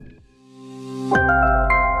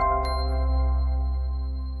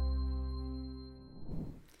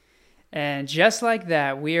And just like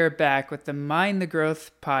that, we are back with the Mind the Growth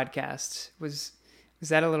podcast. Was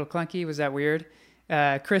that a little clunky? Was that weird?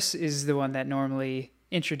 Chris is the one that normally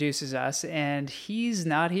introduces us, and he's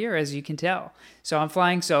not here, as you can tell. So I'm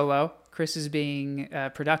flying solo. Chris is being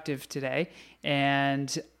productive today,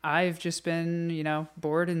 and I've just been,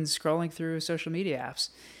 bored and scrolling through social media apps,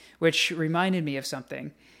 which reminded me of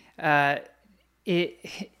something. It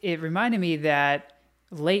reminded me that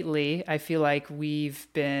lately, I feel like we've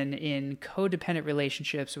been in codependent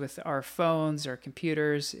relationships with our phones, our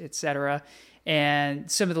computers, etc.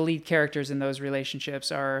 And some of the lead characters in those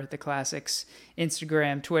relationships are the classics: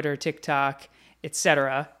 Instagram, Twitter, TikTok,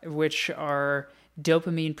 etc., which are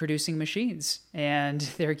dopamine producing machines. And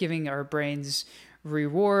they're giving our brains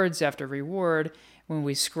rewards after reward when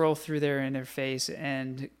we scroll through their interface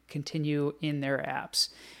and continue in their apps,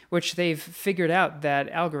 which they've figured out that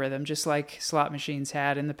algorithm, just like slot machines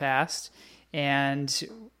had in the past, and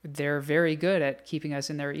they're very good at keeping us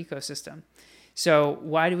in their ecosystem. So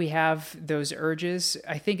why do we have those urges?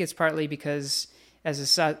 I think it's partly because as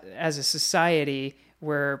a society,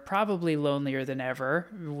 we're probably lonelier than ever,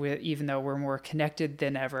 even though we're more connected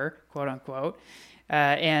than ever, quote unquote.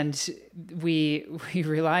 And we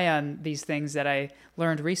rely on these things that I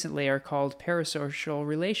learned recently are called parasocial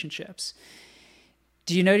relationships.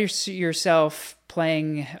 Do you notice yourself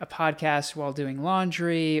playing a podcast while doing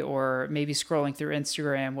laundry, or maybe scrolling through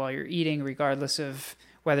Instagram while you're eating, regardless of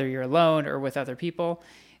whether you're alone or with other people?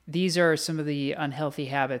 These are some of the unhealthy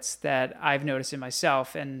habits that I've noticed in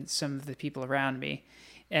myself and some of the people around me.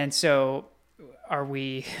 And so are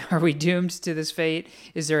we doomed to this fate?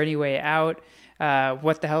 Is there any way out?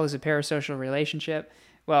 What the hell is a parasocial relationship?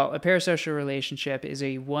 Well, a parasocial relationship is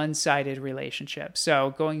a one-sided relationship.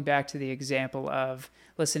 So going back to the example of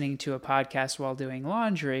listening to a podcast while doing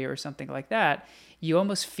laundry or something like that, you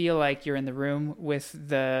almost feel like you're in the room with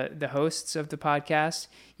the hosts of the podcast.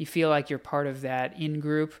 You feel like you're part of that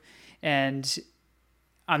in-group. And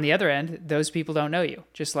on the other end, those people don't know you.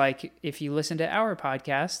 Just like if you listen to our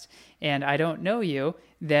podcast and I don't know you,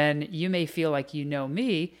 then you may feel like you know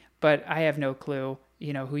me, but I have no clue,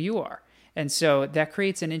 who you are. And so that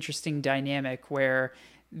creates an interesting dynamic where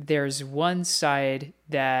there's one side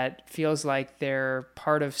that feels like they're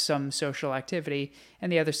part of some social activity, and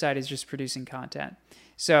the other side is just producing content.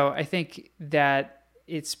 So I think that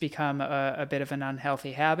it's become a bit of an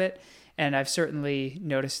unhealthy habit, and I've certainly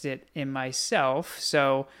noticed it in myself.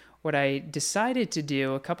 So what I decided to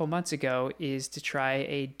do a couple months ago is to try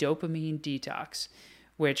a dopamine detox,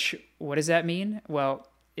 which, what does that mean? Well,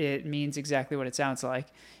 it means exactly what it sounds like: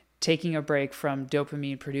 taking a break from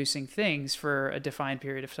dopamine producing things for a defined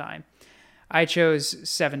period of time. I chose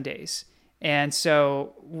 7 days. And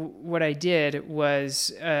so what I did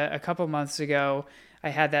was a couple months ago, I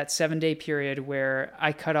had that 7-day period where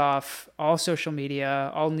I cut off all social media,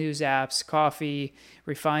 all news apps, coffee,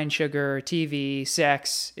 refined sugar, TV,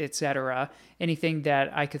 sex, etc. Anything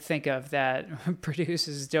that I could think of that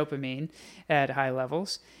produces dopamine at high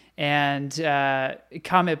levels. And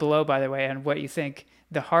comment below, by the way, on what you think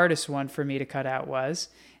the hardest one for me to cut out was,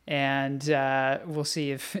 and we'll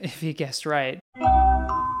see if you guessed right.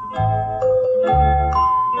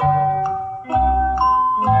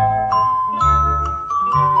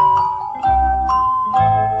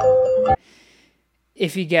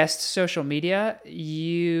 If you guessed social media,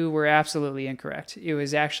 you were absolutely incorrect. It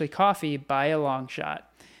was actually coffee by a long shot.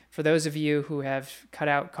 For those of you who have cut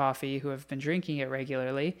out coffee, who have been drinking it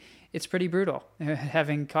regularly, it's pretty brutal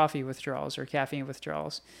having coffee withdrawals or caffeine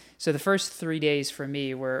withdrawals. So the first 3 days for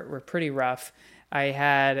me were pretty rough. I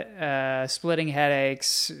had splitting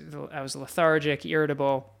headaches. I was lethargic,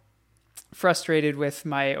 irritable, frustrated with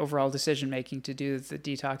my overall decision making to do the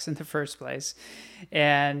detox in the first place.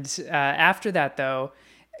 And after that, though,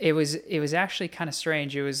 it was actually kind of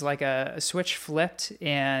strange. It was like a switch flipped,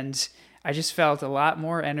 and I just felt a lot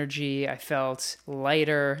more energy. I felt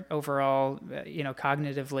lighter overall,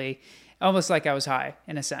 cognitively, almost like I was high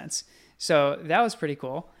in a sense. So that was pretty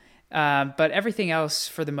cool. But everything else,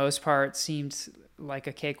 for the most part, seemed like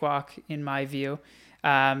a cakewalk in my view.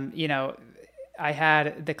 I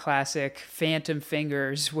had the classic phantom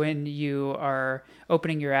fingers when you are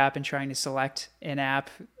opening your app and trying to select an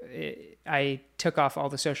app. I took off all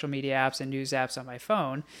the social media apps and news apps on my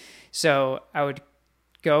phone. So I would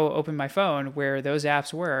go open my phone where those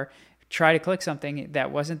apps were, try to click something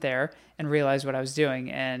that wasn't there and realize what I was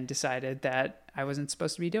doing and decided that I wasn't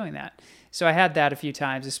supposed to be doing that. So I had that a few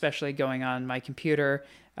times, especially going on my computer.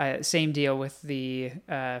 Same deal with the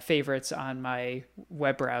favorites on my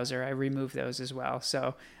web browser. I removed those as well.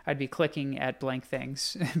 So I'd be clicking at blank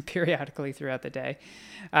things periodically throughout the day.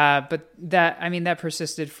 But that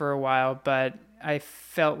persisted for a while, but I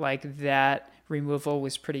felt like that removal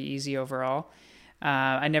was pretty easy overall.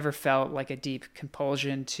 I never felt like a deep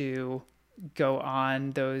compulsion to go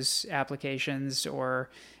on those applications or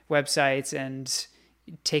websites and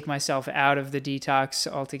take myself out of the detox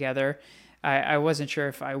altogether. I wasn't sure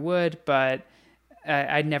if I would, but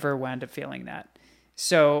I never wound up feeling that.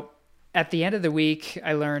 So at the end of the week,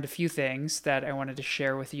 I learned a few things that I wanted to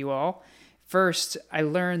share with you all. First, I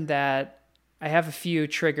learned that I have a few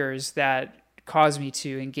triggers that cause me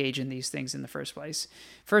to engage in these things in the first place.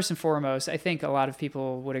 First and foremost, I think a lot of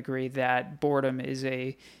people would agree that boredom is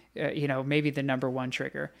maybe the number one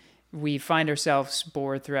trigger. We find ourselves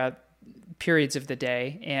bored throughout periods of the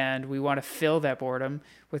day, and we want to fill that boredom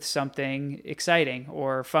with something exciting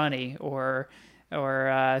or funny or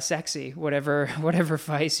sexy, whatever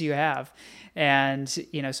vice you have. And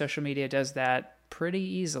social media does that pretty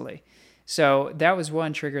easily. So that was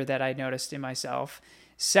one trigger that I noticed in myself.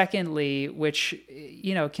 Secondly, which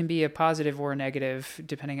can be a positive or a negative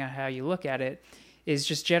depending on how you look at it, is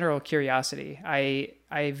just general curiosity.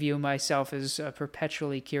 I view myself as a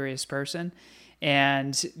perpetually curious person.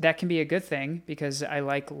 And that can be a good thing because I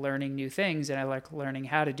like learning new things and I like learning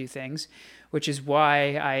how to do things, which is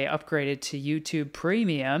why I upgraded to YouTube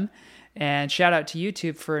Premium. And shout out to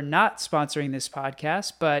YouTube for not sponsoring this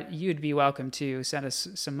podcast, but you'd be welcome to send us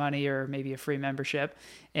some money or maybe a free membership,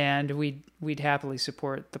 and we'd happily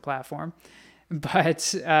support the platform.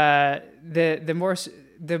 But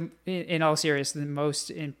in all seriousness, the most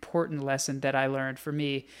important lesson that I learned for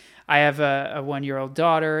me, I have a 1-year-old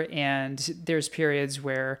daughter, and there's periods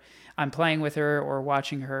where I'm playing with her or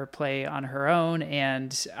watching her play on her own,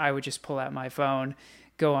 and I would just pull out my phone,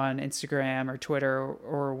 go on Instagram or Twitter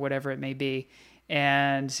or whatever it may be.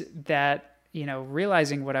 And that,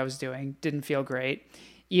 realizing what I was doing didn't feel great,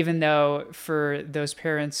 even though for those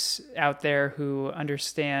parents out there who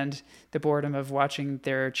understand the boredom of watching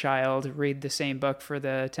their child read the same book for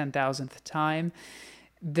the 10,000th time,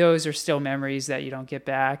 those are still memories that you don't get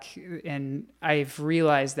back. And I've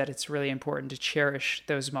realized that it's really important to cherish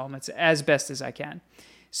those moments as best as I can.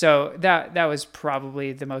 So that was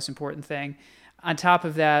probably the most important thing. On top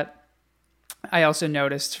of that, I also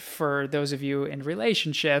noticed, for those of you in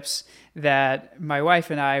relationships, that my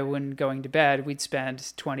wife and I, when going to bed, we'd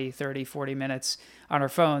spend 20, 30, 40 minutes on our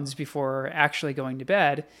phones before actually going to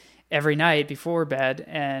bed every night before bed.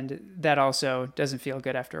 And that also doesn't feel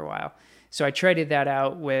good after a while. So I traded that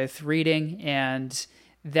out with reading, and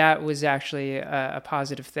that was actually a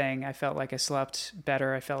positive thing. I felt like I slept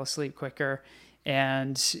better. I fell asleep quicker,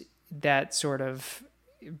 and that sort of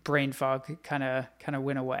brain fog kind of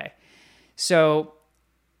went away. So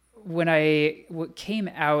when I came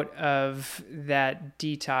out of that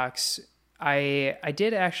detox, I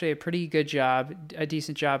did actually a pretty good job, a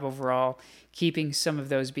decent job overall, keeping some of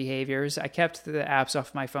those behaviors. I kept the apps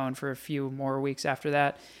off my phone for a few more weeks after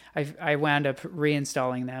that. I wound up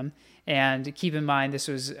reinstalling them. And keep in mind, this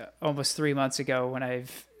was almost 3 months ago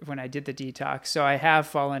when I did the detox. So I have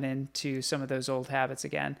fallen into some of those old habits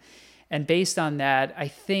again. And based on that, I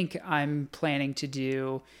think I'm planning to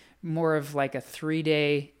do more of like a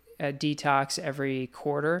 3-day detox every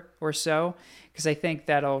quarter or so, because I think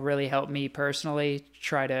that'll really help me personally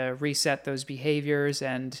try to reset those behaviors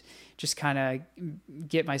and just kind of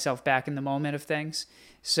get myself back in the moment of things.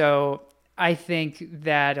 So I think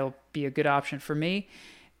that'll be a good option for me.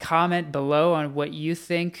 Comment below on what you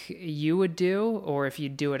think you would do, or if you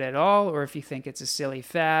do it at all, or if you think it's a silly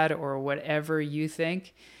fad, or whatever you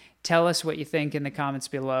think. Tell us what you think in the comments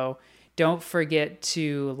below. Don't forget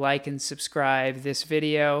to like and subscribe this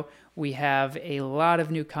video. We have a lot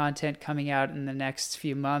of new content coming out in the next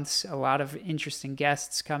few months, a lot of interesting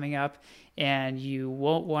guests coming up, and you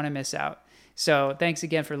won't want to miss out. So thanks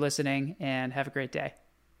again for listening, and have a great day.